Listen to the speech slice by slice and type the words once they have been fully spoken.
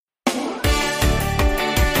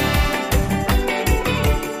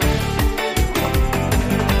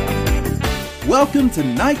Welcome to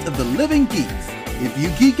Night of the Living Geeks. If you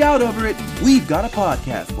geek out over it, we've got a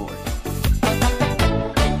podcast for it.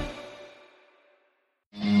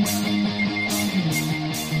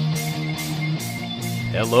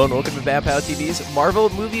 Hello and welcome to BamPow TV's Marvel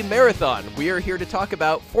Movie Marathon. We are here to talk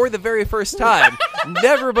about, for the very first time,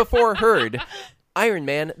 never before heard, Iron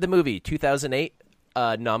Man, the movie, 2008,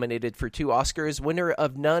 nominated for 2 Oscars, winner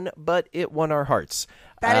of none, but it won our hearts.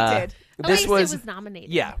 That it did. At least it was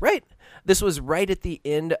nominated. Yeah, right. This was right at the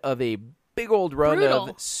end of a big old run Brutal.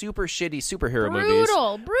 of super shitty superhero movies.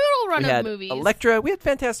 Brutal run We of had movies. Elektra. We had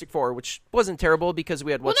Fantastic Four, which wasn't terrible because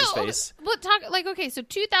we had What's-His-Face. But so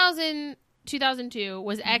 2002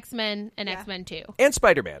 was X-Men and X-Men 2. And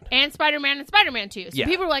Spider-Man. And Spider-Man and Spider-Man 2. So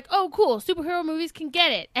people were like, oh, cool, superhero movies can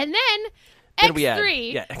get it. And then we had-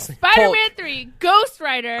 X3, Hulk. Spider-Man 3, Ghost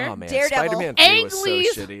Rider, Oh, man. Daredevil. Spider-Man 3 Ang was so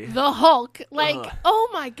Lee's shitty. The Hulk. Like, Ugh. oh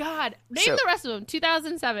my God. Name So- the rest of them.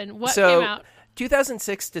 2007. What So, came out?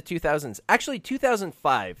 2006 to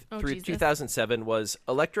 2005 Oh, through Jesus. 2007 was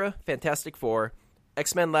Elektra, Fantastic Four,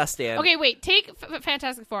 X-Men Last Stand. Okay, wait. Take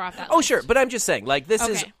Fantastic Four off that Oh, list. sure. But I'm just saying, like, this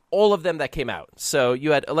is Okay. all of them that came out. So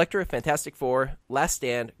you had Elektra, Fantastic Four, Last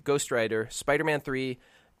Stand, Ghost Rider, Spider-Man 3,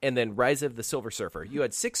 and then Rise of the Silver Surfer. You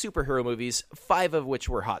had 6 superhero movies, 5 of which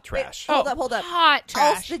were hot trash. Hold up. Hot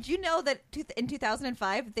trash. Also, did you know that in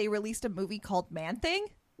 2005 they released a movie called Man-Thing?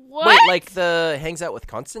 What? Wait, like the Hangs Out with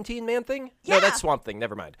Constantine Man-Thing? Yeah. No, that's Swamp Thing.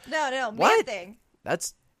 Never mind. No, What? Man-Thing.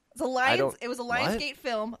 That's... It was a What? Lionsgate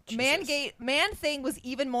film. Jesus. Man-Thing was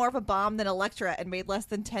even more of a bomb than Elektra and made less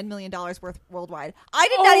than $10 million worth worldwide. I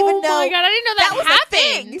did not even know. Oh my God, I didn't know that was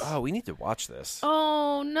happened. a thing. Oh, we need to watch this.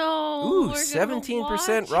 Oh no! Ooh, We're gonna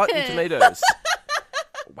 17% watch Rotten it. Tomatoes.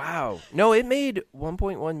 Wow. No, it made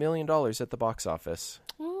 $1.1 million at the box office.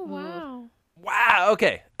 Oh wow! Wow.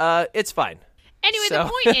 Okay. It's fine. Anyway, So- the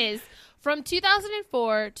point is, from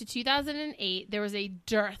 2004 to 2008, there was a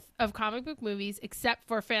dearth of comic book movies, except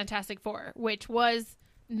for Fantastic Four, which was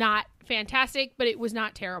not fantastic, but it was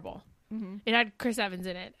not terrible. Mm-hmm. It had Chris Evans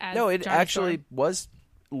in it. As No, it Johnny actually Storm. was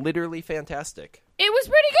literally fantastic. It was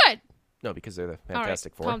pretty good. No, because they're the right,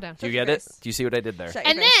 Fantastic Four. calm down. Do you Shut your get it? face. Do you see what I did there? Shut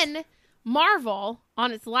your And face. then Marvel,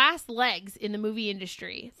 on its last legs in the movie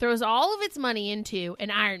industry, throws all of its money into an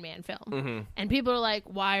Iron Man film. Mm-hmm. And people are like,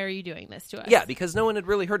 why are you doing this to us? Yeah, because no one had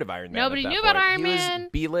really heard of Iron Man. Nobody at that knew about point. Iron He Man. was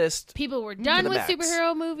B-list. People were done the with max.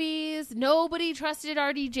 superhero movies. Nobody trusted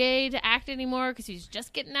RDJ to act anymore because he's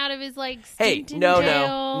just getting out of his Hey, stint in no.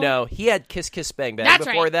 jail. He had Kiss Kiss Bang Bang That's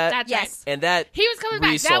before right. that. That's Yes. right. And that He was coming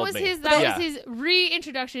back. That resold was me. his. Yeah. Was his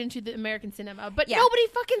reintroduction to the American cinema. But Yeah. nobody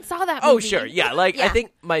fucking saw that. Oh, movie. sure. Yeah, like I Yeah.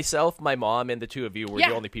 think myself, my mom, and the two of you were Yeah.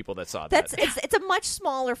 the only people that saw That's that. it's a much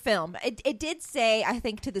smaller film. It did say, I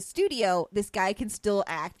think, to the studio, this guy can still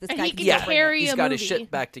act. This And guy he can can still Yeah, bring it. carry he's a got his movie.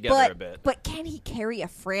 shit back together a bit. But can he carry a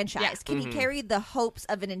franchise? Yeah. Can he carry the hopes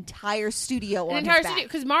of an entire studio An on entire his studio,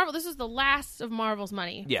 back? because Marvel. This was the last of Marvel's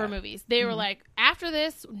money Yeah. for movies. They Mm-hmm. were like, after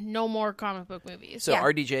this, no more comic book movies. So Yeah.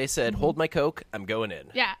 RDJ said, Mm-hmm. "Hold my Coke, I'm going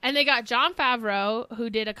in." Yeah, and they got Jon Favreau, who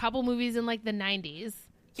did a couple movies in like the 90s.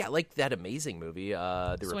 Yeah, like that amazing movie,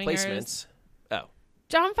 The Swingers. Replacements. Oh,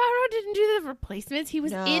 Jon Favreau didn't do the Replacements. He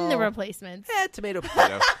was in the No. Replacements. tomato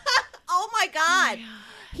potato. Oh my god!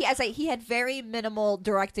 He had very minimal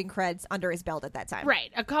directing creds under his belt at that time.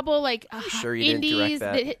 Right, a couple like sure he didn't direct indies.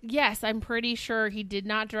 that? Yes, I'm pretty sure he did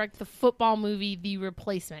not direct the football movie The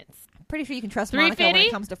Replacements. Pretty sure you can trust Monica when 350?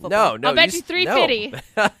 it comes to football. No, I'll bet you you 350.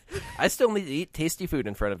 No. I still need to eat tasty food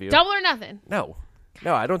in front of you. Double or nothing. No,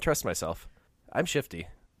 I don't trust myself. I'm shifty.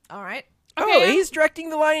 All right. Okay, Oh, he's directing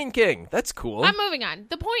The Lion King. That's cool. I'm moving on.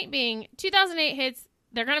 The point being, 2008 hits.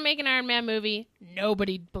 They're gonna make an Iron Man movie.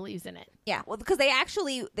 Nobody believes in it. Yeah, well, because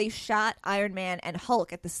they shot Iron Man and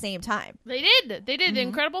Hulk at the same time. They did. The Mm-hmm.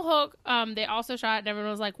 Incredible Hulk. They also shot, and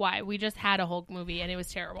everyone was like, "Why? We just had a Hulk movie, and it was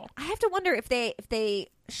terrible." I have to wonder if they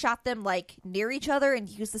shot them like near each other and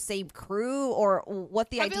used the same crew, or what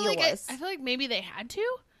the idea was. I feel like maybe they had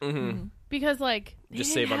to Mm-hmm. because like they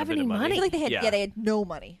Just didn't save on a have bit any of money. I feel like they had Yeah. they had no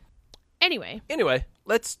money. Anyway,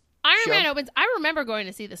 Let's. Iron Sure. Man opens. I remember going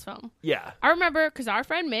to see this film. Yeah. I remember because our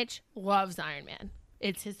friend Mitch loves Iron Man.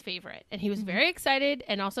 It's his favorite, and he was very excited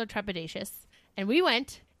and also trepidatious. And we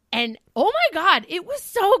went, and oh my god, it was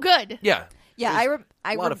so good. Yeah. Yeah,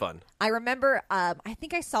 A lot of fun. I remember. I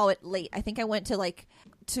think I saw it late. I think I went to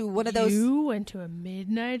one of those. You went to a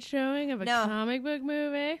midnight showing of a No. comic book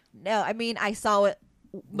movie. No, I mean I saw it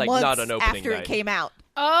Like, months not an opening after night. it came out.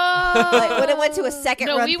 Oh, Like, when it went to a second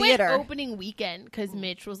no, run we theater. went opening weekend because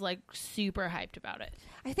Mitch was like super hyped about it.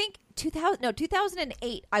 I think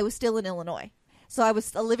 2008. I was still in Illinois, So I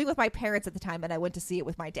was living with my parents at the time, and I went to see it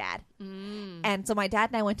with my dad. And so my dad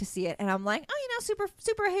and I went to see it, and I'm like, oh,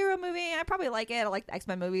 superhero movie. I probably like it. I like the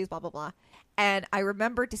X-Men movies, blah, blah, blah. And I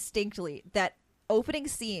remember distinctly that opening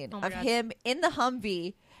scene of him in the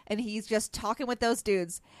Humvee, and he's just talking with those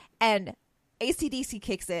dudes, and AC/DC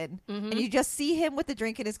kicks in, and you just see him with the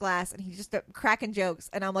drink in his glass, and he's just cracking jokes,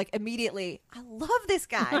 and I'm like, immediately, I love this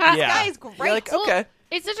guy. This guy is great. You're like, okay.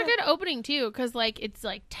 It's such a good opening too, because like it's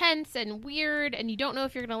like tense and weird, and you don't know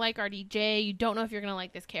if you're gonna like RDJ, you don't know if you're gonna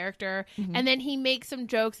like this character, and then he makes some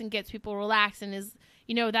jokes and gets people relaxed, and is,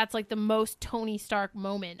 you know, that's like the most Tony Stark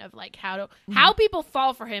moment of like how people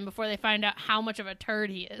fall for him before they find out how much of a turd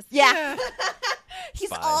he is. Yeah. He's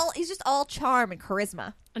just all charm and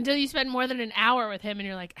charisma. Until you spend more than an hour with him and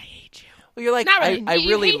you're like, I hate you. Well, you're like, Not really. I You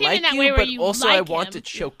really hate him in like that you, way where but you also like I want him. to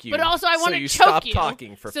choke you. But also I want so to you choke stop you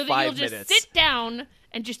talking for so 5 that you'll minutes. just sit down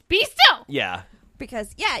and just be still. Yeah.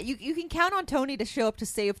 Because, you can count on Tony to show up to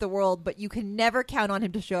save the world, but you can never count on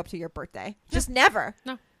him to show up to your birthday. Just never.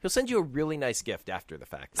 No. He'll send you a really nice gift after the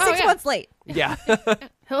fact. 6 months late. Yeah.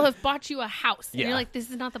 He'll have bought you a house. And Yeah. you're like, this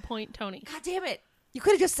is not the point, Tony. God damn it. You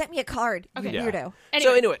could have just sent me a card. Okay. You weirdo.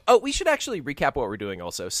 So anyway, we should actually recap what we're doing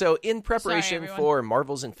also. So in preparation Sorry, for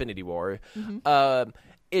Marvel's Infinity War,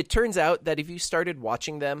 it turns out that if you started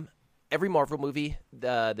watching them, every Marvel movie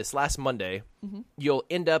this last Monday, you'll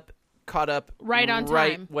end up caught up Right on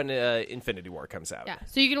time. when Infinity War comes out. Yeah.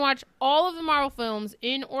 So you can watch all of the Marvel films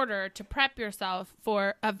in order to prep yourself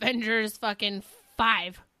for Avengers fucking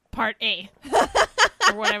 5 Part A.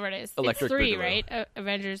 Or whatever it is. Electric it's 3, Boogaloo. right?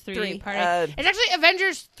 Avengers 3 3. Part A. It's actually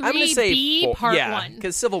Avengers 3 I'm going to say B Part 1.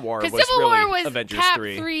 because Civil War was Because Civil really War was Avengers Cap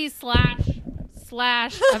 3. 3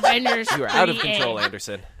 slash Avengers 3A. You are out of control,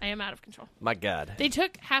 Anderson. I am out of control. My God. They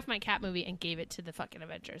took half my Cap movie and gave it to the fucking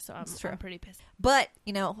Avengers, so I'm pretty pissed. But,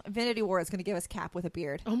 Infinity War is going to give us Cap with a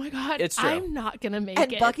beard. Oh my God. It's true. I'm not going to make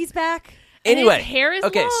And it. Bucky's back. Anyway, his hair is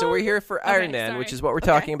okay, so long. we're here for Iron Man, sorry. which is what we're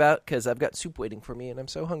talking about, because I've got soup waiting for me, and I'm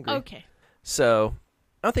so hungry. Okay. So,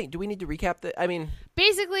 I don't think, do we need to recap the,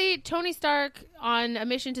 Basically, Tony Stark, on a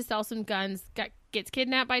mission to sell some guns, gets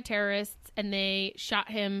kidnapped by terrorists, and they shot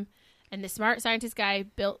him, and the smart scientist guy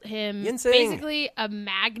built him Ginseng. basically a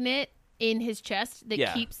magnet in his chest that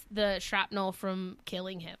Yeah. keeps the shrapnel from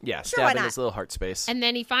killing him. yeah, why stab in not? his little heart space. And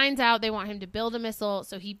then he finds out they want him to build a missile,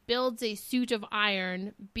 so he builds a suit of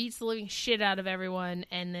iron, beats the living shit out of everyone,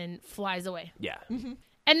 and then flies away. Yeah. And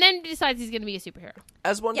then decides he's going to be a superhero.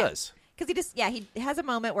 As one does. Because he has a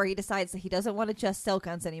moment where he decides that he doesn't want to just sell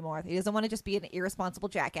guns anymore. He doesn't want to just be an irresponsible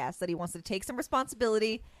jackass, that he wants to take some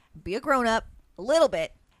responsibility, be a grown-up, a little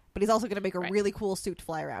bit, but he's also going to make a really cool suit to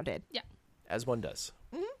fly around in. Yeah. As one does.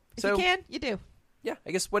 If So- you can, you do. Yeah,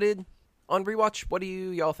 I guess on rewatch, what do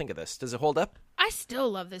y'all think of this? Does it hold up? I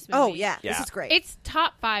still love this movie. Oh, yeah. Yeah. This is great. It's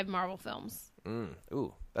top 5 Marvel films.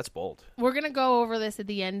 Ooh, that's bold. We're going to go over this at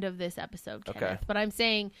the end of this episode, Kenneth. Okay. But I'm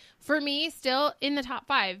saying, for me, still in the top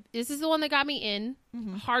 5. This is the one that got me in,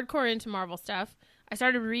 hardcore into Marvel stuff. I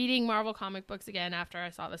started reading Marvel comic books again after I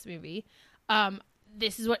saw this movie.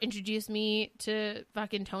 This is what introduced me to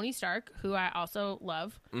fucking Tony Stark, who I also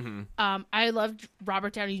love. I loved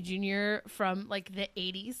Robert Downey Jr. from, like, the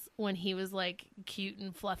 80s when he was, like, cute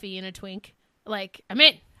and fluffy and a twink. Like, I'm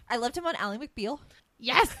in. I loved him on Ally McBeal.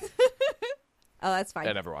 Yes. Oh, that's fine.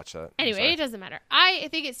 I never watched that. Anyway, it doesn't matter. I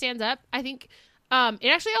think it stands up. I think it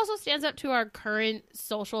actually also stands up to our current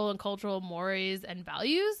social and cultural mores and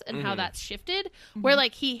values and how that's shifted, where,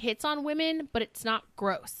 like, he hits on women, but it's not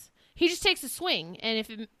gross. He just takes a swing,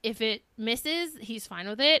 and if it misses, he's fine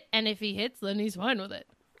with it, and if he hits, then he's fine with it.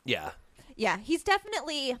 Yeah. Yeah, he's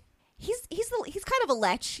definitely he's kind of a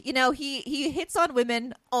lech. He hits on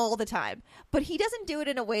women all the time, but he doesn't do it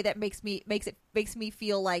in a way that makes me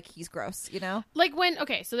feel like he's gross. Like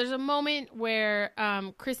so there's a moment where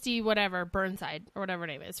Christy Burnside or whatever her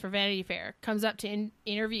name is for Vanity Fair comes up to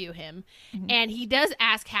interview him, and he does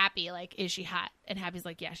ask Happy, like, is she hot? And Happy's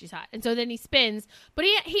like, yeah, she's hot. And so then he spins, but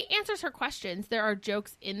he answers her questions. There are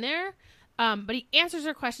jokes in there. But he answers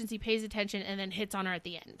her questions, he pays attention, and then hits on her at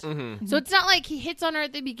the end. So it's not like he hits on her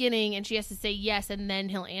at the beginning and she has to say yes, and then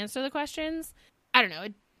he'll answer the questions. I don't know.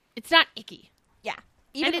 It's not icky. Yeah,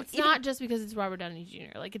 And it's not just because it's Robert Downey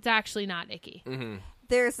Jr. Like, it's actually not icky.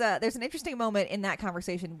 There's an interesting moment in that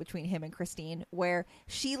conversation between him and Christine where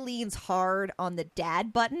she leans hard on the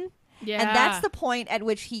dad button. Yeah. And that's the point at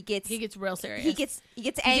which he gets real serious. He gets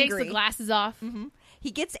He angry. takes the glasses off. He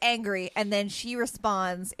gets angry, and then she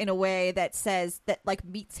responds in a way that says that, like,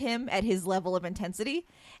 meets him at his level of intensity.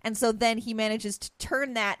 And so then he manages to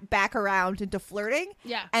turn that back around into flirting.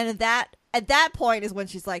 Yeah. And at that point is when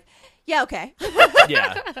she's like, yeah, okay.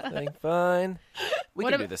 Yeah. Like, fine. We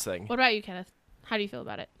can do this thing. What about you, Kenneth? How do you feel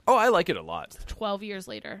about it? Oh, I like it a lot. 12 years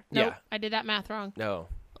later. Nope, Yeah. I did that math wrong. No.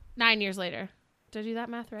 9 years later. Did I do that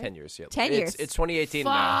math right? 10 years. Yeah. 10 years. It's 2018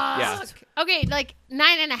 Fuck. now. Yeah. Okay, like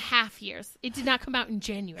 9.5 years. It did not come out in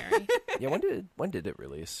January. Yeah. When did it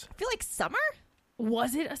release? I feel like summer.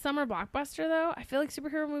 Was it a summer blockbuster though? I feel like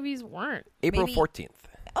superhero movies weren't. April Maybe- 14th.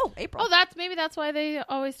 Oh, April. Oh, that's why they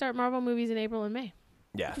always start Marvel movies in April and May.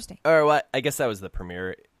 Yeah. Interesting. Or what? I guess that was the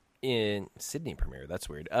premiere in Sydney premiere. That's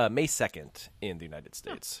weird. May 2nd in the United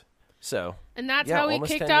States. So. And that's Yeah, how we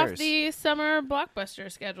almost kicked 10 off years. the summer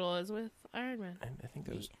blockbuster schedule is with Iron Man. I think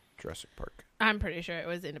that was Jurassic Park. I'm pretty sure it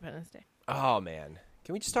was Independence Day. Oh man.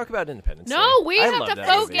 Can we just talk about Independence Day? No, we I have love to that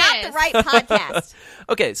focus. movie. Not the right podcast.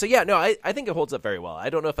 Okay, so yeah, no, I think it holds up very well. I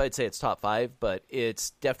don't know if I'd say it's top 5, but it's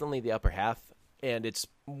definitely the upper half, and it's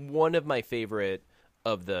one of my favorite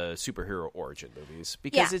of the superhero origin movies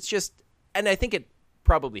because Yeah. it's just, and I think it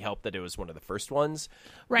probably helped that it was one of the first ones.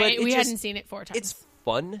 Right, but we it hadn't just- seen it 4 times. It's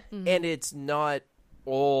fun, and it's not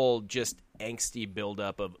all just angsty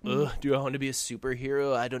buildup of, ugh, do I want to be a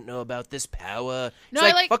superhero? I don't know about this power. No,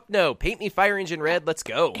 It's I like- fuck no, paint me Fire Engine Red, let's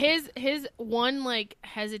go. His one like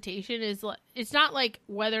hesitation is like, it's not like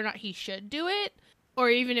whether or not he should do it or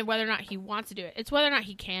even whether or not he wants to do it. It's whether or not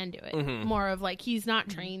he can do it. Mm-hmm. More of like he's not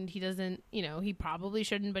trained. He doesn't, he probably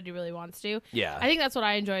shouldn't, but he really wants to. Yeah. I think that's what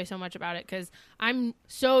I enjoy so much about it because I'm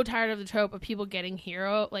so tired of the trope of people getting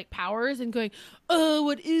hero like powers and going, oh,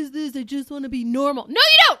 what is this? I just want to be normal. No,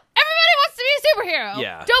 you don't. Everybody wants to be a superhero.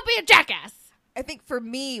 Yeah. Don't be a jackass. I think for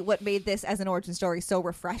me, what made this as an origin story so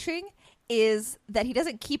refreshing is that he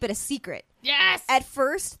doesn't keep it a secret. Yes. At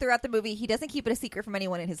first, throughout the movie, he doesn't keep it a secret from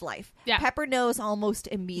anyone in his life. Yeah. Pepper knows almost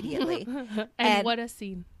immediately. and what a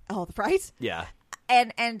scene. Oh, right? Yeah.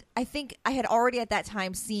 And I think I had already at that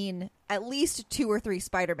time seen at least 2 or 3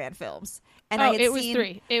 Spider-Man films. And I had it was seen,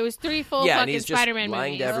 3. It was 3 full Yeah, and fucking he's just Spider-Man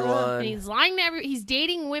lying movies. to everyone. And he's lying to he's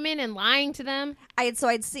dating women and lying to them. I'd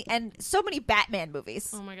seen and so many Batman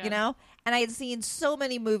movies. Oh my God. You know? And I had seen so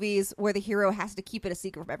many movies where the hero has to keep it a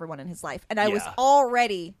secret from everyone in his life. And I was Yeah.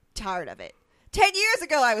 already tired of it. 10 years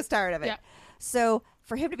ago I was tired of it. Yeah. So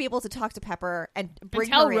for him to be able to talk to Pepper and bring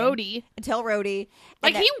tell her in, Rhodey. and tell Rhodey.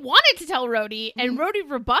 Like, and he wanted to tell Rhodey, and Rhodey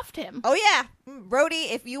rebuffed him. Oh yeah,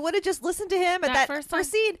 Rhodey. If you would have just listened to him at That that first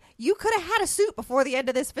first time? scene, you could have had a suit before the end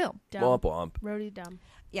of this film. Dumb. Womp womp. Rhodey dumb.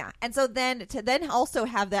 Yeah, and so then to then also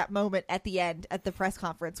have that moment at the end at the press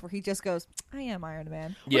conference where he just goes, "I am Iron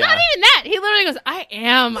Man." Yeah. Well, not even that. He literally goes, I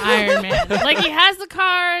am Iron Man. Like, he has the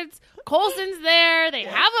cards. Coulson's there. They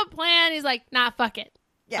have a plan. He's like, nah, fuck it.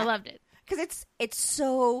 Yeah. I loved it. Because it's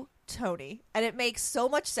so Tony, and it makes so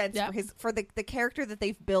much sense Yeah. for the character that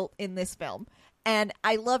they've built in this film, and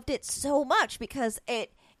I loved it so much because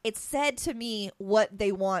it said to me what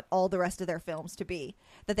they want all the rest of their films to be.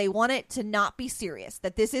 That they want it to not be serious.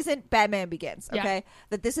 That this isn't Batman Begins. Yeah. Okay,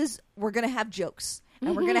 that this is we're gonna have jokes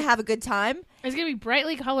and we're gonna have a good time, It's going to be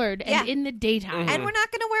brightly colored and Yeah. in the daytime. and we're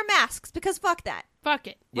not gonna wear masks because fuck that. Fuck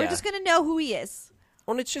it. We're Yeah. just gonna know who he is.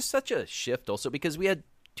 Well, and it's just such a shift also because we had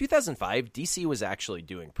 2005, DC was actually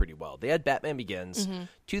doing pretty well. They had Batman Begins,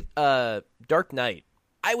 Dark Knight.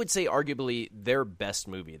 I would say arguably their best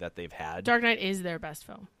movie that they've had. Dark Knight is their best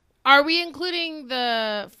film. Are we including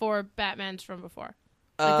the 4 Batmans from before?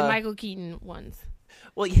 Like the Michael Keaton ones.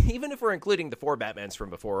 Well, even if we're including the 4 Batmans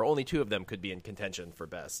from before, only 2 of them could be in contention for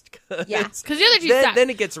best. Yeah. Because the other two then, suck. then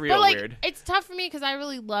it gets real But, like, weird. it's tough for me because I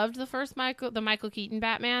really loved the first Michael Keaton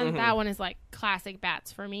Batman. Mm-hmm. That one is like classic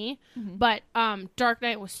Bats for me. But Dark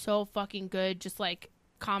Knight was so fucking good, just like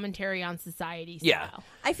commentary on society style. Yeah.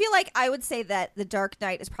 I feel like I would say that The Dark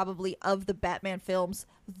Knight is probably of the Batman films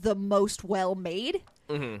the most well made.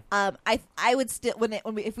 I would still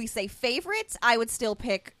if we say favorites, I would still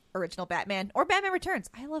pick original Batman or Batman Returns.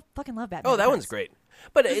 I fucking love Batman. Oh, that Returns. one's great.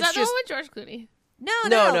 But Is it's that the just one with George Clooney? No,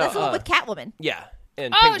 No, that's the one no, with Catwoman. yeah,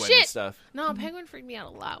 and Oh, Penguin shit. and stuff. No, Penguin freaked me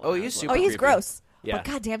out a lot. Oh, when I he's was super Oh, he's creepy. gross. Yeah. But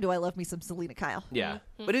goddamn, do I love me some Selena Kyle. Yeah,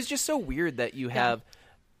 but it's just so weird that you have,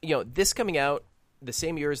 this coming out the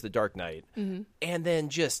same year as The Dark Knight, and then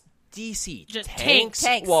just DC Just tanks,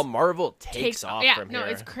 tanks. while Marvel takes off yeah, from no, here.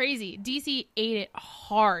 it's crazy. DC ate it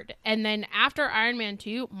hard, and then after Iron Man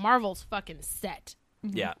 2, Marvel's fucking set.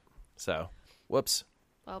 Yeah. So, whoops.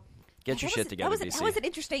 Well, Get your shit together, DC. That was an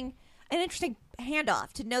interesting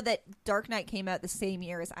handoff to know that Dark Knight came out the same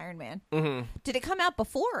year as Iron Man. Mm-hmm. Did it come out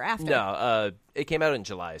before or after? No, it came out in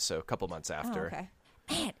July, so a couple months Oh, after. okay.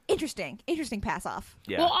 Man, interesting pass off.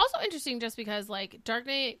 Yeah. Well, also interesting just because, like, Dark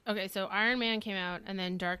Knight... Okay, so Iron Man came out, and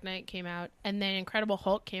then Dark Knight came out, and then Incredible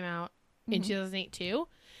Hulk came out in 2008, too.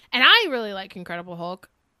 And I really like Incredible Hulk,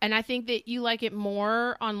 and I think that you like it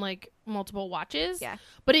more on, like, multiple watches. Yeah.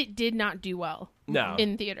 But it did not do well No.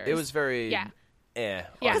 in theaters. It was very... Yeah. Yeah,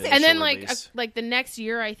 and then like the next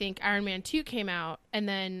year, I think Iron Man 2 came out, and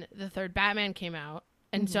then the third Batman came out,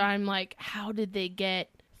 and so I'm like, how did they get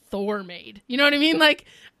Thor made? You know what I mean? Like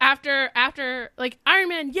after like Iron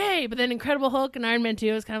Man, yay, but then Incredible Hulk and Iron Man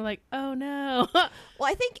 2 was kind of like, oh no. Well,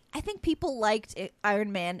 I think people liked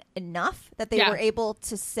Iron Man enough that they were able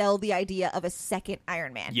to sell the idea of a second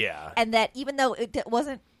Iron Man. Yeah, and that even though it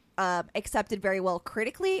wasn't accepted very well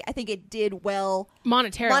critically, I think it did well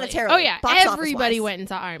monetarily. Oh yeah, everybody went and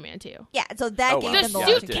saw Iron Man 2. Yeah, so that gave them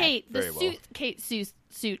the suit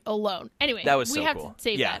suit alone. Anyway, that was we so have cool. to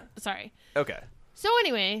save that. Sorry. Okay. So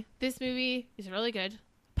anyway, this movie is really good.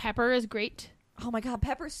 Pepper is great. Oh my God,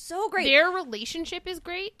 Pepper's so great. Their relationship is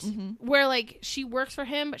great. Where like she works for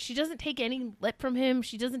him, but she doesn't take any lip from him.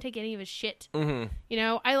 She doesn't take any of his shit. You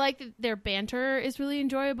know, I like that their banter is really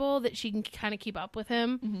enjoyable. That she can kind of keep up with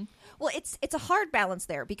him. Well, it's a hard balance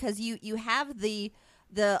there because you have the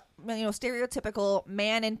stereotypical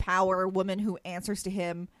man in power, woman who answers to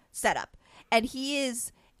him setup, and he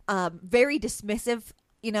is very dismissive,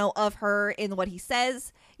 of her in what he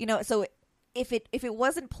says, so. If it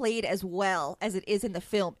wasn't played as well as it is in the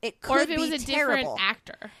film, it could be terrible. Or if it was a different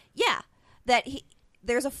actor. Yeah, that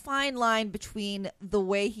there's a fine line between the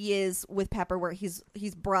way he is with Pepper, where he's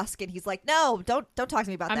brusque and he's like, no, don't talk to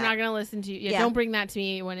me about that. I'm not going to listen to you. Yeah, don't bring that to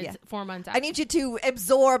me when it's 4 months out. I need you to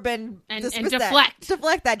absorb and deflect.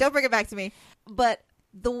 Deflect that. Don't bring it back to me. But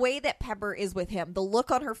the way that Pepper is with him, the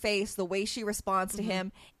look on her face, the way she responds to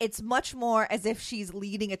him, it's much more as if she's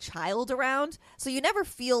leading a child around. So you never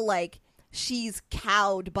feel like she's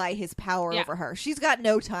cowed by his power over her. She's got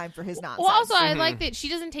no time for his nonsense. Well, also, I like that she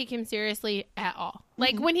doesn't take him seriously at all.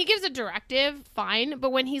 Like, when he gives a directive, fine.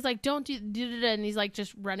 But when he's like, don't do it, and he's like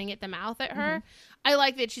just running at the mouth at her, I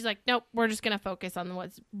like that she's like, nope, we're just going to focus on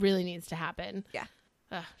what really needs to happen. Yeah.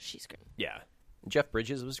 She's great. Yeah. Jeff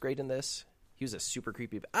Bridges was great in this. He was a super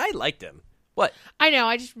creepy... I liked him. What? I know.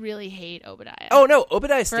 I just really hate Obadiah. Oh, no.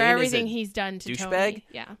 Obadiah Stane for everything is a he's done to douchebag. Tony.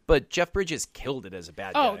 Yeah. But Jeff Bridges killed it as a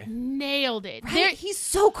bad guy. Oh, nailed it. Right? He's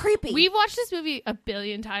so creepy. We've watched this movie a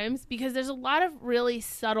billion times because there's a lot of really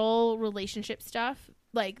subtle relationship stuff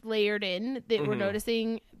like layered in that we're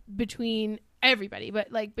noticing between everybody.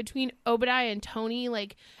 But like between Obadiah and Tony,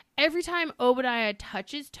 like every time Obadiah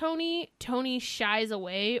touches Tony, Tony shies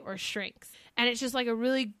away or shrinks. And it's just like a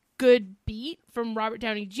really good beat from Robert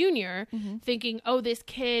Downey Jr. Thinking, oh, this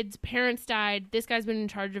kid's parents died. This guy's been in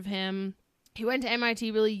charge of him. He went to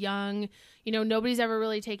MIT really young. Nobody's ever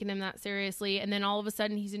really taken him that seriously. And then all of a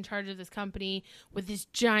sudden he's in charge of this company with this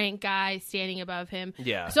giant guy standing above him.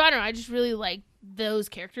 Yeah. So I don't know. I just really like those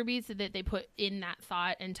character beats that they put in that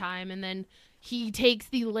thought and time. And then he takes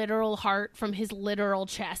the literal heart from his literal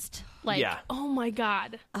chest. Like, oh my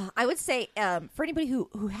God. I would say for anybody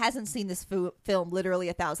who hasn't seen this film literally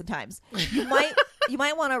 1,000 times, you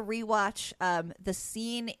might want to rewatch the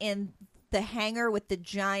scene in the hangar with the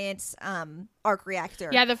giant arc reactor.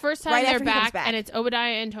 Yeah, the first time they're back, and it's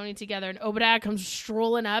Obadiah and Tony together, and Obadiah comes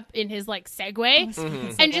strolling up in his like Segway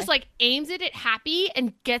and just like aims it at Happy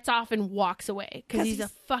and gets off and walks away because he's a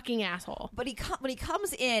fucking asshole. But when he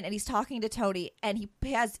comes in and he's talking to Tony, and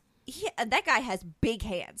that guy has big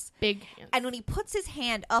hands. And when he puts his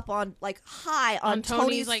hand up on like high on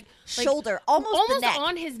Tony's like shoulder, almost the neck.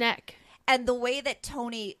 On his neck, and the way that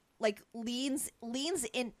Tony like leans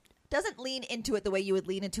in. Doesn't lean into it the way you would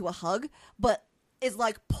lean into a hug, but is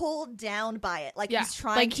like pulled down by it, like he's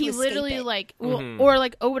trying to escape literally it. Like or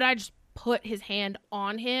like Obadiah just put his hand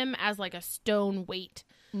on him as like a stone weight.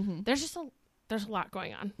 There's a lot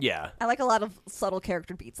going on. Yeah, I like a lot of subtle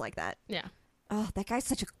character beats like that. Yeah. Oh, that guy's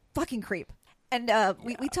such a fucking creep. And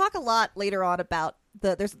we talk a lot later on about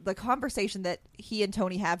there's the conversation that he and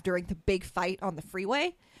Tony have during the big fight on the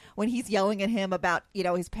freeway when he's yelling at him about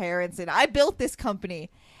his parents and I built this company.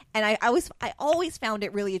 And I always found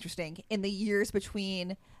it really interesting in the years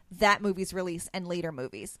between that movie's release and later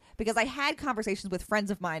movies, because I had conversations with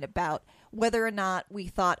friends of mine about whether or not we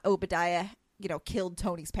thought Obadiah, killed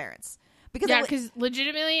Tony's parents. Because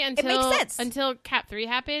legitimately it makes sense. Until Cap 3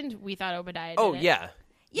 happened, we thought Obadiah did it.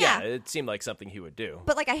 Yeah, it seemed like something he would do.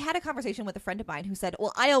 But like I had a conversation with a friend of mine who said,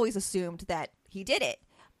 well, I always assumed that he did it,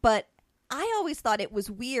 but I always thought it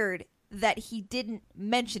was weird that he didn't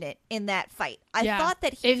mention it in that fight. I thought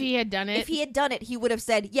that if he had done it, he would have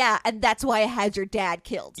said, yeah, and that's why I had your dad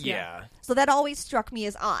killed. Yeah. So that always struck me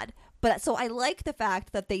as odd. But so I like the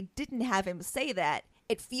fact that they didn't have him say that.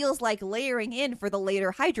 It feels like layering in for the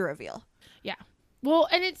later Hydra reveal. Yeah. Well,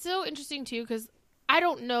 and it's so interesting too, because I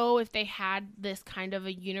don't know if they had this kind of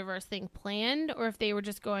a universe thing planned or if they were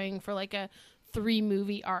just going for like a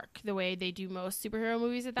 3-movie arc the way they do most superhero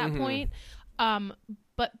movies at that point.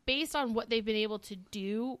 but based on what they've been able to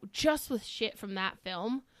do just with shit from that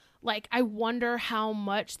film, like, I wonder how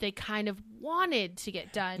much they kind of wanted to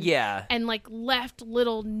get done. Yeah. And, like, left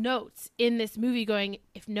little notes in this movie going,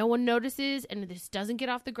 if no one notices and this doesn't get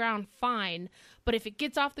off the ground, fine. But if it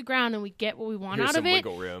gets off the ground and we get what we want Here's out of some it,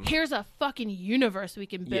 wiggle room. here's a fucking universe we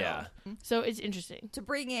can build. Yeah. So it's interesting. To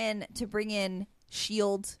bring in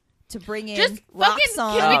S.H.I.E.L.D., to bring in Just Rock fucking,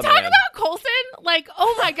 Song. can we Oh, talk man. about Coulson? Like,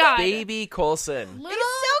 oh my God. Baby Coulson. He's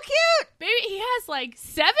so cute. Baby, he has like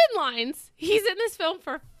 7 lines. He's in this film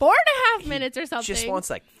for 4.5 minutes or something. Just wants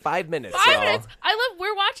like 5 minutes. 5 y'all. minutes.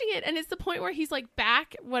 We're watching it, and it's the point where he's like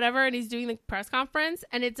back, whatever, and he's doing the press conference,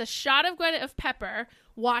 and it's a shot of Gwyneth Pepper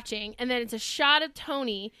watching, and then it's a shot of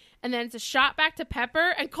Tony, and then it's a shot back to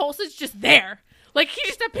Pepper, and Coulson's just there. Like, he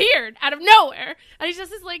just appeared out of nowhere, and he's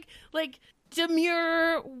just this like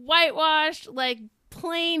demure, whitewashed, like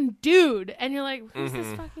plain dude, and you're like, who's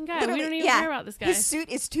this fucking guy? We don't even care about this guy. His suit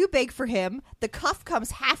is too big for him. The cuff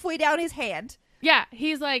comes halfway down his hand. Yeah,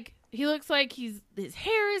 he's like, he looks like his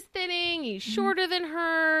hair is thinning. He's shorter than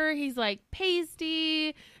her. He's like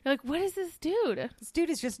pasty. You're like, what is this dude? This dude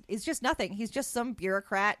is just nothing. He's just some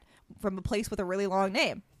bureaucrat from a place with a really long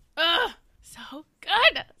name. Ugh, so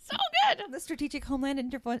good, so good. The Strategic Homeland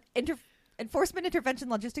Enforcement Intervention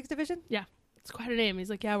Logistics Division. Yeah, it's quite a name. He's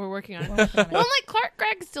like, yeah, we're working on it. Well, and like Clark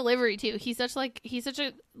Gregg's delivery too. He's such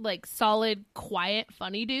a like solid, quiet,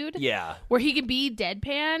 funny dude. Yeah. Where he can be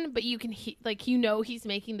deadpan, but you can he's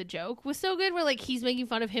making the joke was so good. Where like he's making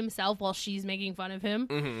fun of himself while she's making fun of him.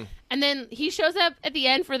 Mm-hmm. And then he shows up at the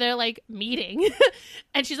end for their like meeting,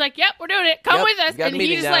 and she's like, "Yep, we're doing it. Come with us." And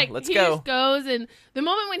he just now. like Let's he go. just goes, and the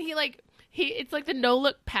moment when it's like the no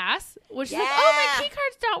look pass, which is like, Yeah. oh, my key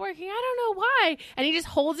card's not working. I don't know why. And he just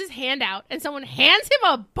holds his hand out, and someone hands him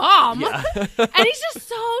a bomb. Yeah. And he's just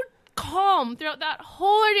so calm throughout that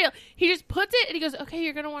whole ordeal. He just puts it, and he goes, okay,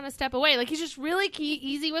 you're going to want to step away. Like, he's just really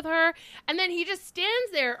easy with her. And then he just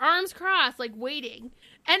stands there, arms crossed, like, waiting.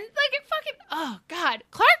 And, like, it fucking, oh, God.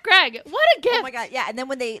 Clark Gregg, what a gift. Oh, my God. Yeah, and then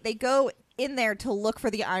when they go in there to look for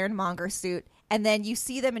the Ironmonger suit, and then you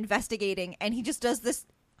see them investigating, and he just does this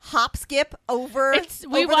hop skip over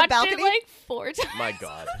We the watched balcony. it like 4 times. My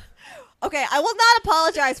God. Okay, I will not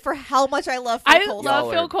apologize for how much I love Phil Coulson. Love Y'all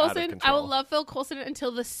Phil are out of Coulson. I control. will love Phil Coulson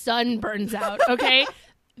until the sun burns out, okay?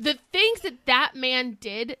 The things that man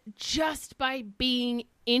did just by being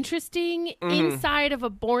interesting inside of a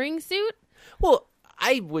boring suit. Well,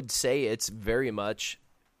 I would say it's very much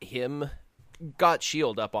him got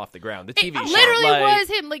S.H.I.E.L.D. up off the ground. The TV It show. literally like, was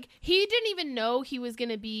him. Like, he didn't even know he was going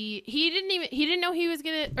to be... He didn't know he was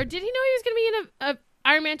going to... Or did he know he was going to be in a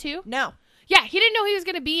Iron Man 2? No. Yeah, he didn't know he was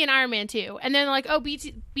going to be in Iron Man 2. And then, like, oh,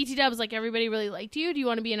 BT Dubs, like, everybody really liked you. Do you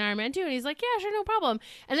want to be in Iron Man 2? And he's like, yeah, sure, no problem.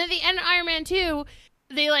 And then at the end of Iron Man 2,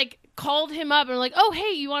 they, like, called him up and were like, oh,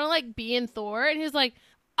 hey, you want to, like, be in Thor? And he was like,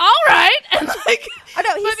 all right. And, like, Oh,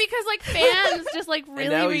 no, but because, like, fans just, like, now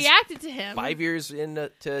really he's reacted to him. 5 years into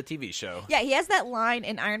a TV show. Yeah, he has that line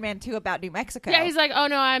in Iron Man 2 about New Mexico. Yeah, he's like, oh,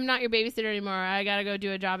 no, I'm not your babysitter anymore. I got to go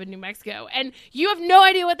do a job in New Mexico. And you have no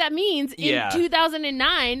idea what that means in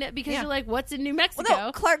 2009 because you're like, what's in New Mexico? Well,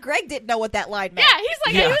 no, Clark Gregg didn't know what that line meant. Yeah, he's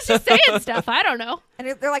like, he was just saying stuff. I don't know. And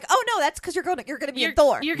they're like, oh, no, that's because you're going to be in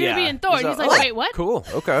Thor. You're going to be in Thor. And he's like, "Oh, wait, what? Cool.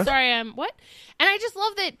 Okay. Sorry, what? And I just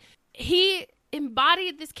love that he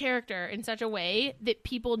embodied this character in such a way that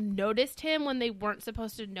people noticed him when they weren't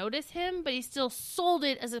supposed to notice him, but he still sold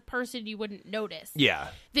it as a person you wouldn't notice. Yeah.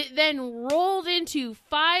 That then rolled into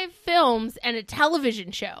 5 films and a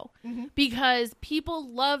television show because people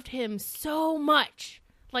loved him so much.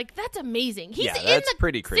 Like, that's amazing. He's in that's the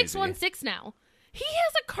pretty crazy. 616 now. He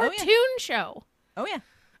has a cartoon show. Oh, yeah.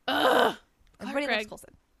 Ugh. Everybody Clark loves Gregg. Coulson.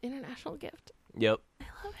 International gift. Yep. I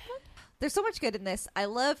love him. There's so much good in this. I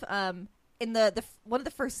love in the one of the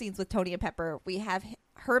first scenes with Tony and Pepper, we have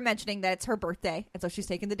her mentioning that it's her birthday, and so she's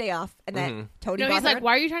taking the day off, and that Tony. No, bought he's her like,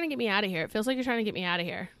 why are you trying to get me out of here? It feels like you're trying to get me out of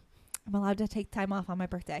here. I'm allowed to take time off on my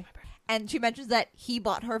birthday. And she mentions that he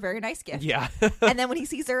bought her a very nice gift. Yeah. And then when he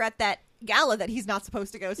sees her at that gala that he's not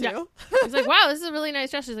supposed to go to, Yeah. He's like, wow, this is a really nice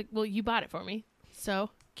dress. She's like, well, you bought it for me. So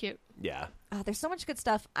cute. Yeah. there's so much good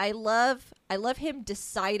stuff. I love him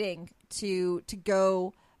deciding to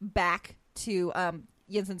go back to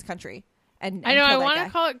Jensen's country. And I know, I want to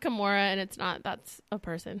call it Kimura, and it's not. That's a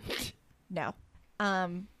person. No. I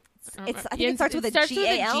I think it starts with a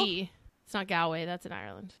G-A-L. G. It's not Galway. That's in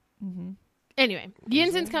Ireland. Mm-hmm. Anyway,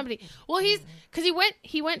 Jensen's company. Well, because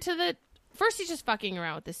he went to the first. He's just fucking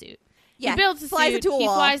around with the suit. Yeah, he builds the flies suit. it to a he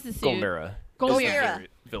wall. flies the suit. Golmira. Golmira.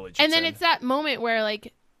 Village. And then it's that moment where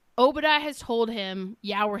like Obadiah has told him,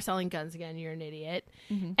 yeah, we're selling guns again. You're an idiot.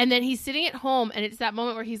 And then he's sitting at home, and it's that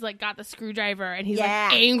moment where he's like got the screwdriver and he's like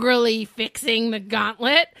angrily fixing the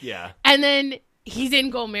gauntlet. Yeah. And then he's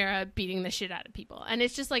in Gomera beating the shit out of people. And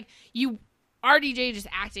it's just like RDJ just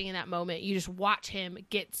acting in that moment. You just watch him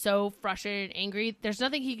get so frustrated and angry. There's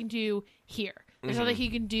nothing he can do here. There's nothing he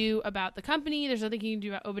can do about the company. There's nothing he can do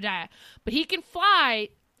about Obadiah. But he can fly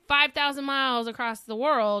 5,000 miles across the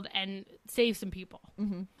world and save some people.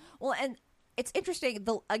 Well, and it's interesting.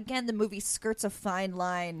 The movie skirts a fine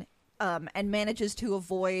line and manages to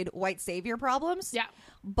avoid white savior problems. Yeah.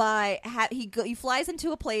 By he flies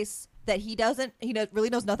into a place that he really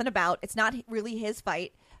knows nothing about. It's not really his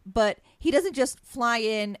fight. But he doesn't just fly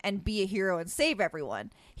in and be a hero and save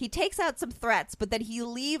everyone. He takes out some threats, but then he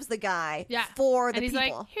leaves the guy for the and he's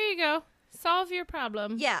people. like, here you go. Solve your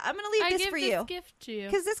problem. Yeah, I'm going to leave this for you. I give this gift to you.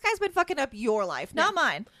 Because this guy's been fucking up your life, not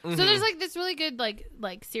mine. So there's like this really good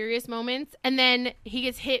like serious moments. And then he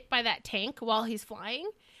gets hit by that tank while he's flying.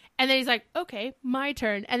 And then he's like, okay, my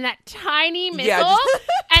turn. And that tiny missile.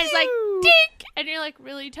 And it's like, dink. And you're like,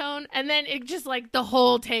 really, Tone? And then it just like the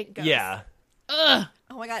whole tank goes. Yeah. Ugh.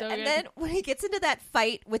 Oh my god! So and good. then when he gets into that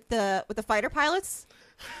fight with the fighter pilots,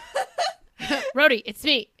 Rhodey, it's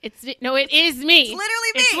me. It is me.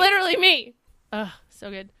 It's literally me. Ugh, so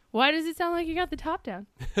good. Why does it sound like you got the top down?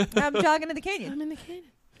 I'm jogging in the canyon. I'm in the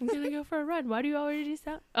canyon. I'm gonna go for a run. Why do you always do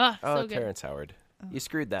that? Ugh, so good. Terrence Howard, you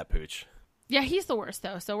screwed that pooch. Yeah, he's the worst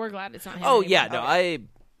though. So we're glad it's not him. Oh anymore. yeah,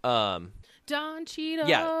 no, Don Cheadle.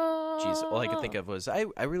 Yeah. Jeez, all I could think of was I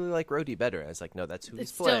really like Rhodey better. I was like, no, that's who he's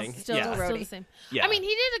Still playing. still the same. Yeah. I mean, he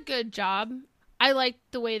did a good job. I like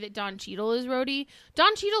the way that Don Cheadle is Rhodey.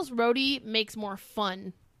 Don Cheadle's Rhodey makes more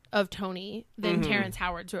fun of Tony than Terrence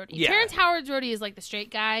Howard's Rhodey. Yeah. Terrence Howard's Rhodey is like the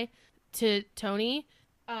straight guy to Tony,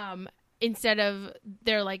 instead of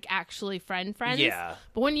they're like actually friends. Yeah.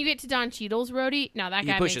 But when you get to Don Cheadle's Rhodey, now that He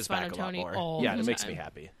guy pushes makes fun back of a lot Tony more. all Yeah, the it makes time. me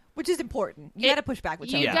happy. Which is important. You got to push back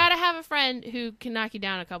with Tony. You gotta have a friend who can knock you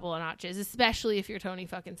down a couple of notches, especially if you're Tony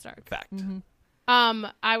fucking Stark. Fact.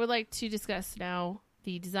 I would like to discuss now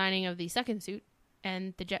the designing of the second suit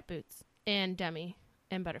and the jet boots and Dummy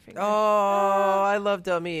and Butterfinger. Oh, I love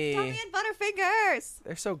Dummy. Dummy and Butterfingers.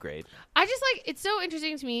 They're so great. I just like, it's so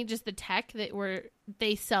interesting to me, just the tech that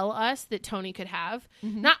they sell us that Tony could have.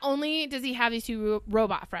 Not only does he have these two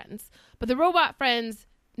robot friends, but the robot friends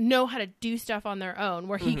know how to do stuff on their own,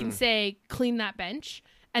 where he can say, clean that bench,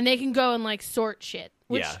 and they can go and like sort shit,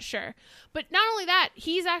 which sure. But not only that,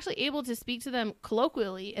 he's actually able to speak to them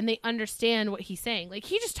colloquially and they understand what he's saying. Like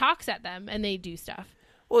he just talks at them and they do stuff.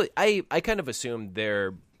 Well, I kind of assumed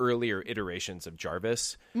their earlier iterations of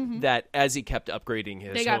Jarvis that as he kept upgrading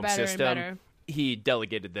his home system, he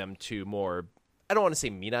delegated them to more, I don't want to say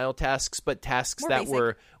menial tasks, but tasks that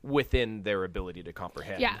were within their ability to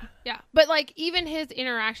comprehend. Yeah. But like even his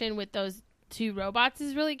interaction with those two robots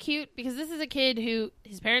is really cute because this is a kid who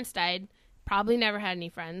his parents died, probably never had any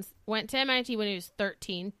friends, went to MIT when he was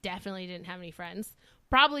 13, definitely didn't have any friends.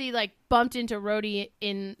 Probably like bumped into Rhodey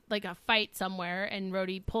in like a fight somewhere, and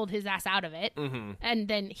Rhodey pulled his ass out of it. And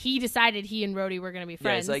then he decided he and Rhodey were going to be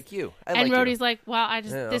friends. Yeah, it's like you. And Rhodey's like, well,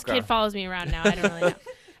 this kid follows me around now. I don't really know.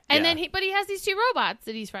 And then but he has these two robots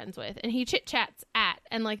that he's friends with, and he chit chats at,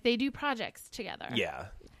 and like they do projects together. Yeah.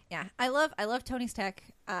 I love Tony's tech.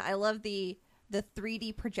 I love the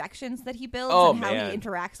 3D projections that he builds and how he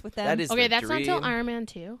interacts with them. That is okay. That's not until Iron Man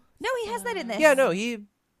 2. No, he has that in this. Yeah, no, he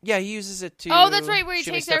uses it to. Oh, that's right, where he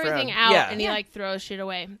takes everything out and he Yeah. like throws shit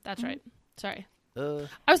away. That's right. Sorry. I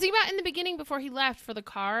was thinking about in the beginning before he left for the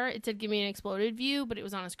car, it said give me an exploded view, but it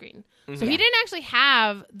was on a screen. So he didn't actually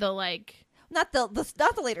have the like not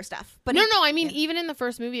the later stuff. But no, I mean even in the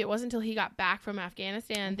first movie, it wasn't until he got back from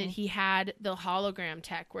Afghanistan that he had the hologram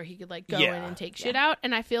tech where he could like go in and take shit out.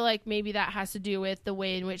 And I feel like maybe that has to do with the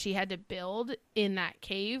way in which he had to build in that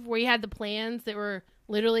cave, where he had the plans that were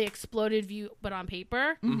literally exploded view but on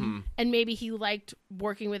paper. And maybe he liked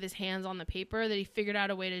working with his hands on the paper, that he figured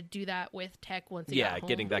out a way to do that with tech once he got home.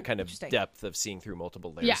 Getting that kind of depth of seeing through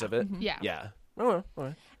multiple layers of it. Yeah. Oh, all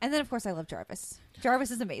right. And then of course I love Jarvis. Jarvis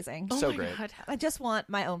is amazing. Oh So my great. God. I just want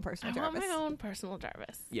my own personal Jarvis. I want my own personal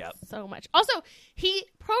Jarvis. Yeah. So much. Also, he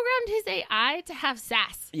programmed his AI to have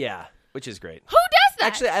sass. Yeah, which is great. Who does that?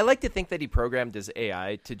 Actually, I like to think that he programmed his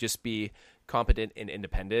AI to just be competent and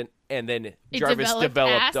independent, and then Jarvis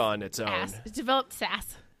developed on its own. It developed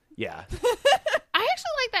sass. Yeah. I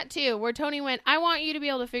actually like that too, where Tony went, I want you to be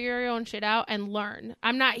able to figure your own shit out and learn.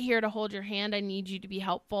 I'm not here to hold your hand. I need you to be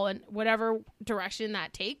helpful in whatever direction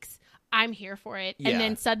that takes. I'm here for it. Yeah. And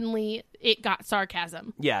then suddenly it got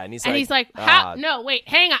sarcasm. Yeah, and he's like, how? No, wait,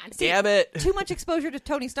 hang on. Damn it. Too much exposure to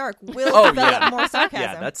Tony Stark will develop more sarcasm.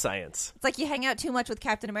 Yeah, that's science. It's like you hang out too much with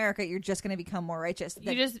Captain America, you're just going to become more righteous.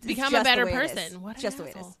 You just become a better person. What an just the way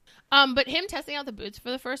it asshole. is. But him testing out the boots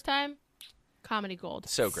for the first time, comedy gold.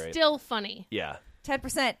 So great. Still funny. Yeah.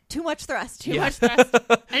 10%, too much thrust. Too much thrust.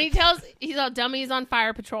 And he's all dummy, he's on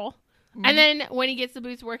fire patrol. Mm-hmm. And then when he gets the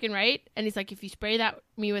boots working right, and he's like, if you spray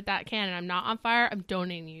me with that can and I'm not on fire, I'm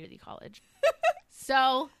donating you to the college.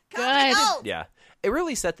 So good. Yeah. It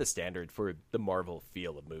really set the standard for the Marvel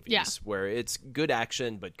feel of movies, where it's good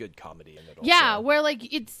action but good comedy in it also. Yeah, where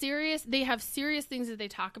like it's serious. They have serious things that they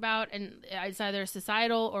talk about, and it's either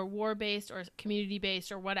societal or war-based or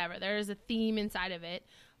community-based or whatever. There is a theme inside of it,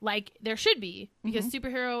 like there should be, because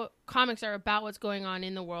superhero comics are about what's going on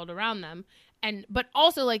in the world around them. But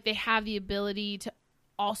also, like, they have the ability to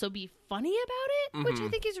also be funny about it, which I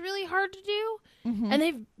think is really hard to do. And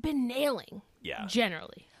they've been nailing,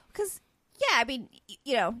 generally. Because, yeah, I mean,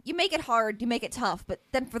 you make it hard, you make it tough, but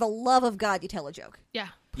then for the love of God, you tell a joke. Yeah,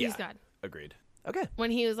 please God. Agreed. Okay.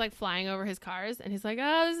 When he was, like, flying over his cars, and he's like,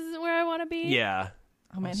 oh, this isn't where I want to be. Yeah.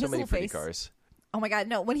 Oh, man, so his many little pretty face. cars. Oh, my God,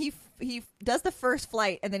 no. When he does the first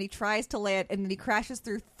flight, and then he tries to land, and then he crashes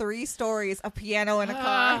through 3 stories, a piano, and a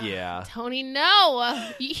car. Yeah. Tony,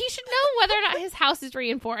 no. He should know whether or not his house is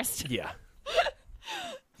reinforced. Yeah.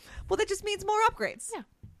 Well, that just means more upgrades. Yeah.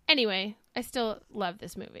 Anyway, I still love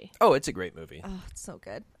this movie. Oh, it's a great movie. Oh, it's so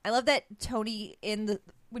good. I love that Tony,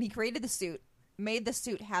 when he created the suit, made the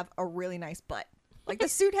suit have a really nice butt. Like, the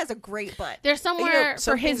suit has a great butt. There's somewhere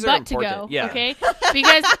some for his things are butt to go, important. Yeah. okay?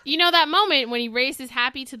 Because you know that moment when he races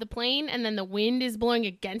Happy to the plane and then the wind is blowing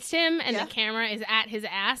against him and the camera is at his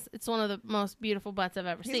ass? It's one of the most beautiful butts I've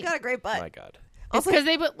ever seen. He's got a great butt. Oh, my God. It's because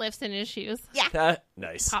they put lifts in his shoes. Yeah.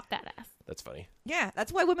 Nice. Pop that ass. That's funny. Yeah,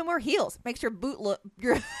 that's why women wear heels. Makes your boot look...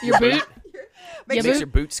 Your boot? makes Makes your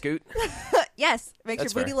boot scoot. Yes, makes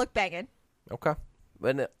That's your booty fair. look banging. Okay.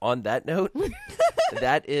 And on that note,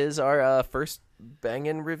 that is our first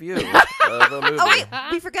banging review of a movie. Oh, wait,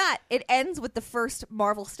 we forgot. It ends with the first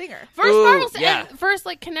Marvel stinger. First Marvel's yeah. first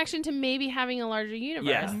like connection to maybe having a larger universe.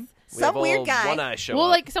 Yeah. We Some have a weird little guy. One eye show Well,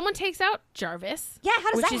 up. like someone takes out Jarvis. Yeah, how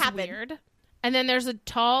does which that is happen? weird. And then there's a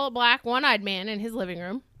tall, black, one-eyed man in his living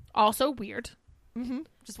room. Also weird.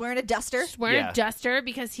 Just wearing a duster. Just wearing Yeah. a duster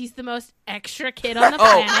because he's the most extra kid on the Oh,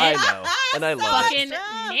 planet. I know. And I love it.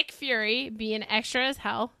 Fucking Nick Fury being extra as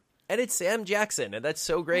hell. And it's Sam Jackson, and that's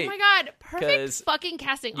so great. Oh my god, perfect 'Cause- fucking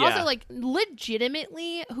casting. Yeah. Also, like,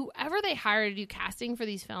 legitimately, whoever they hire to do casting for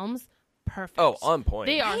these films, perfect. Oh, on point.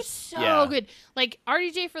 They are so Yeah. good. Like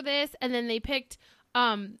RDJ for this, and then they picked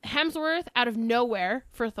Hemsworth out of nowhere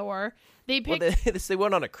for Thor. They Well, picked they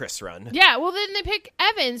went on a Chris run. yeah, well then they picked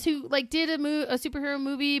Evans, who like did a superhero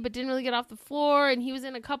movie but didn't really get off the floor, and he was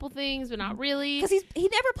in a couple things but not really. Because he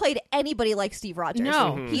never played anybody like Steve Rogers.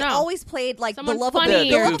 No, Mm-hmm. He no. always played like Someone the lovable, funny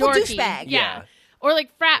the or lovable dorky. douchebag. Yeah. Or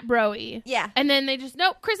like frat bro-y. Yeah. And then they just,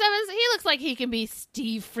 nope, Chris Evans, he looks like he can be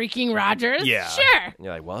Steve freaking Rogers. Yeah. Sure. And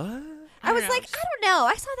you're like, what? I was know. like, I don't know.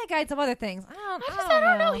 I saw that guy in some other things. I I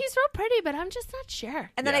don't know. He's real pretty, but I'm just not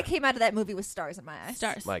sure. And then Yeah. I came out of that movie with stars in my eyes.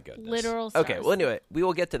 Stars. My goodness. Literal stars. Okay, well, anyway, we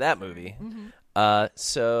will get to that movie.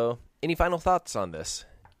 So, any final thoughts on this?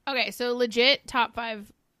 Okay, so legit top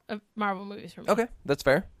 5 of Marvel movies for me. Okay, that's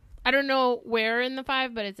fair. I don't know where in the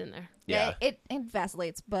 5, but it's in there. Yeah. It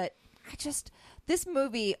vacillates, but this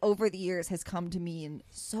movie over the years has come to mean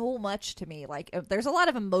so much to me. Like, there's a lot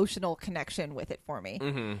of emotional connection with it for me.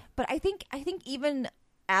 Mm-hmm. But I think even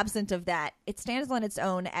absent of that, it stands on its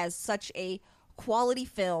own as such a quality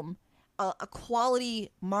film, a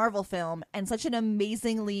quality Marvel film, and such an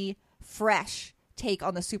amazingly fresh take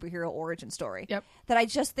on the superhero origin story. Yep. That I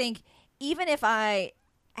just think, even if I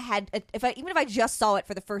just saw it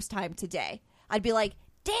for the first time today, I'd be like,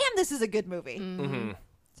 damn, this is a good movie. Mm-hmm.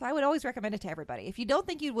 So I would always recommend it to everybody. If you don't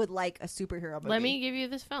think you would like a superhero movie, Let me give you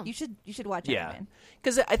this film. you should watch Yeah, Iron Man.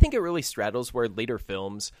 because I think it really straddles where later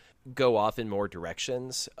films go off in more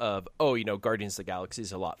directions of, Guardians of the Galaxy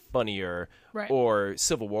is a lot funnier, Right. or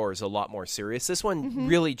Civil War is a lot more serious. This one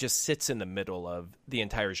really just sits in the middle of the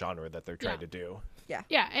entire genre that they're trying to do.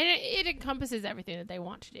 Yeah, and it encompasses everything that they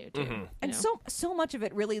want to do, too. Mm-hmm. And so much of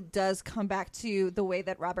it really does come back to the way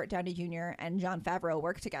that Robert Downey Jr. and Jon Favreau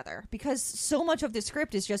work together, because so much of the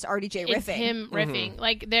script is just RDJ riffing. It's him riffing.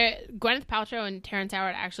 Like, Gwyneth Paltrow and Terrence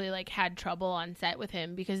Howard actually, like, had trouble on set with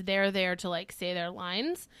him because they're there to, like, say their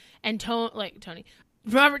lines. And Tony...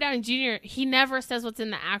 Robert Downey Jr., he never says what's in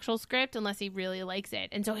the actual script unless he really likes it.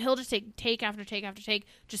 And so he'll just take after take after take,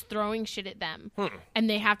 just throwing shit at them. And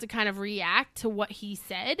they have to kind of react to what he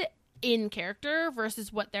said. in character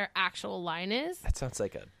versus what their actual line is. That sounds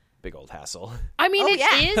like a big old hassle. I mean, it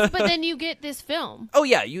yeah. is, but then you get this film. Oh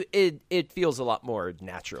yeah, it feels a lot more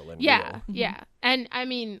natural and real. Yeah. And I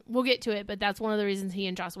mean, we'll get to it, but that's one of the reasons he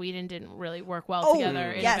and Joss Whedon didn't really work well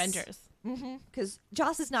together in Avengers. Because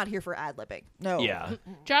Joss is not here for ad-libbing. No. Yeah.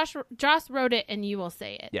 Joss wrote it, and you will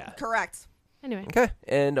say it. Yeah. Correct. Anyway. Okay.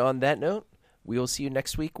 And on that note, we will see you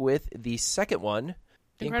next week with the second one,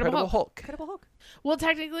 The Incredible Hulk. Incredible Hulk. Well,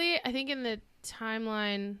 technically, I think in the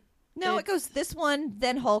timeline... No, it goes this one,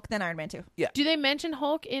 then Hulk, then Iron Man 2. Yeah. Do they mention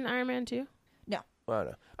Hulk in Iron Man 2? No. I don't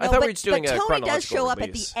know. I thought we were just doing a Tony chronological does show up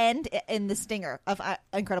release. at the end in the stinger of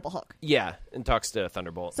Incredible Hulk. Yeah, and talks to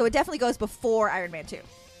Thunderbolt. So it definitely goes before Iron Man 2.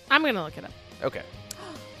 I'm going to look it up. Okay.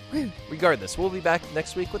 Regardless, we'll be back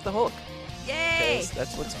next week with the Hulk. Yay! Because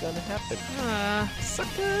that's what's going to happen.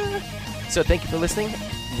 Sucker! So thank you for listening.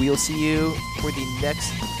 We'll see you for the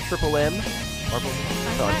next Triple M Marvel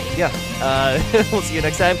Marathon. Right. Yeah. We'll see you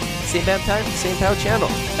next time. Same BAM time, same POW channel.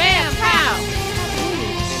 Bam! Pow!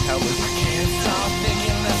 Same POW movie. Can't stop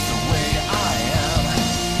thinking that's the way I am.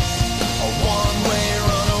 A one-way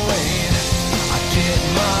runaway. I get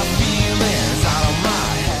my feelings out of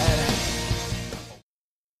my head.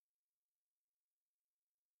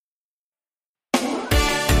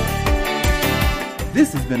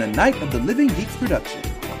 This has been a Night of the Living Geeks production.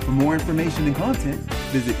 For more information and content,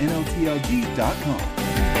 visit NOTLG.com.